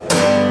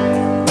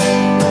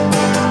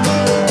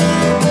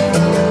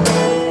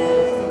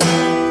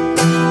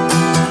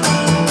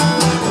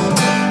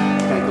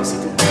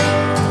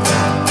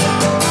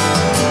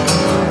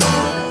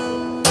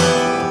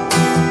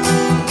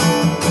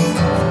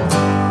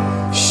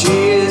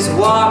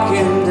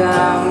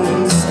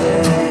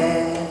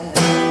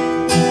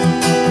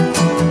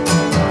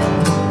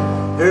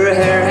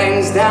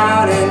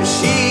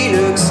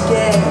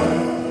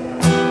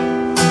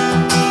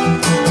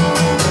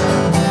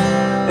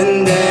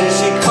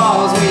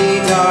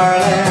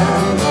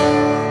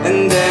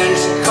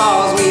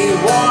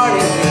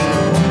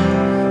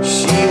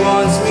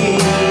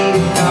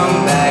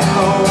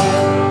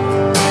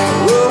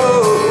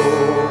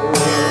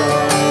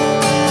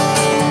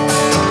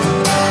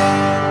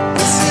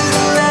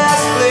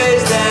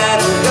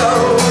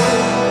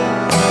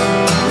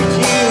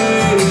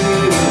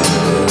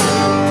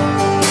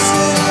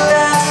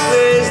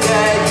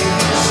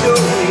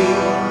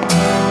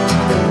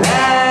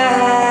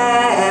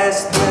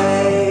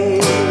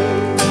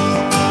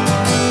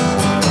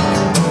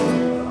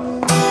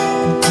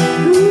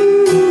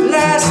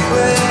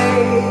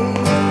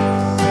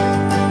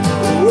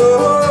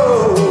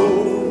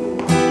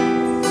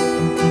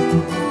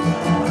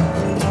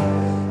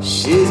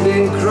She's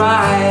been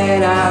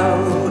crying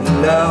out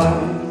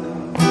alone.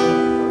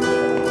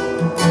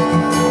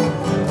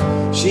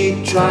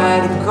 She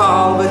tried to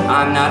call, but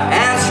I'm not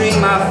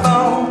answering my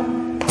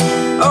phone.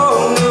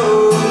 Oh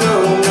no, no,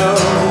 no,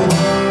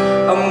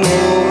 I'm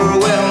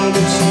overwhelmed,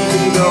 but she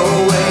can go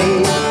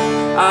away.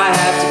 I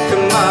have to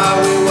come my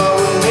way, what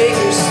will make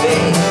her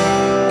stay?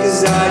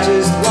 'Cause I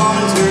just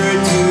want her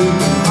to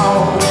come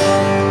home.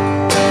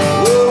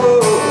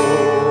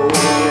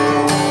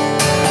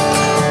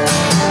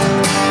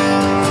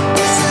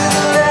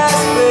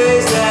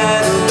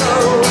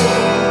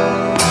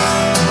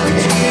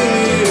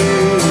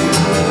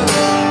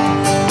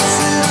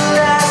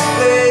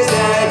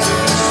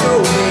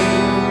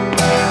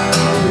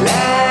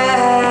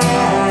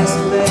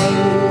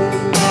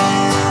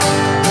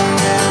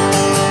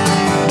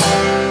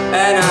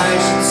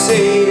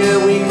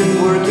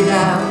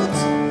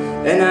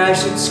 And I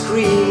should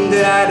scream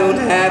that I don't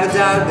have a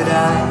doubt that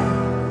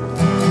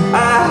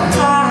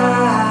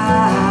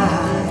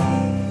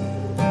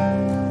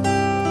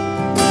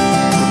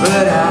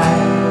but I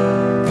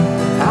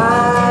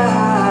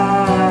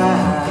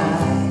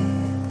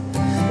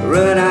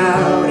run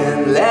out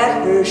and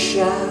let her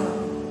shout.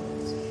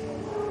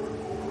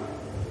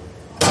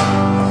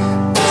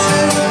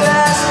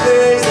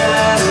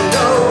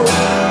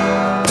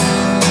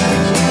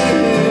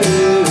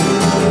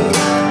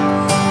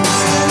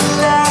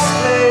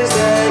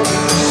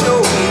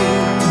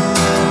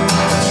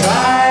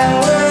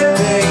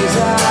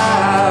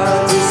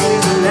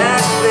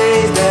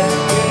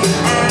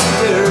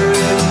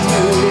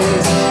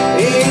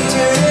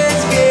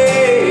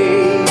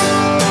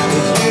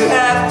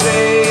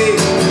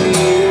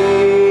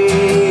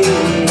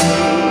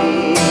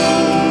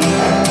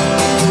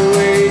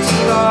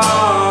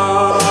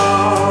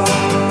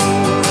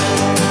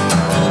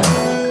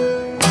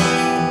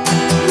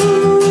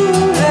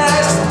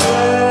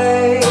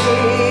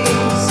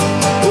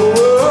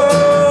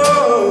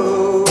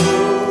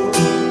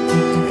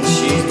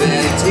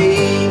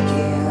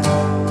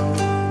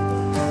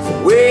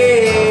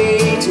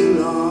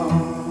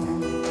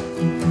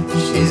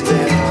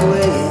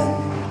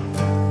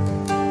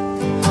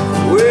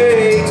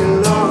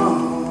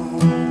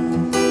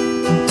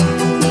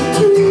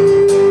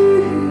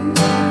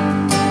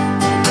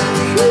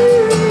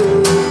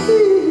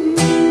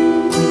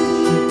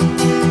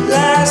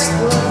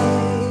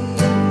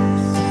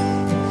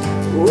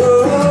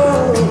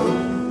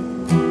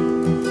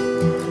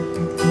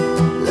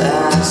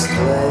 Last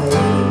place.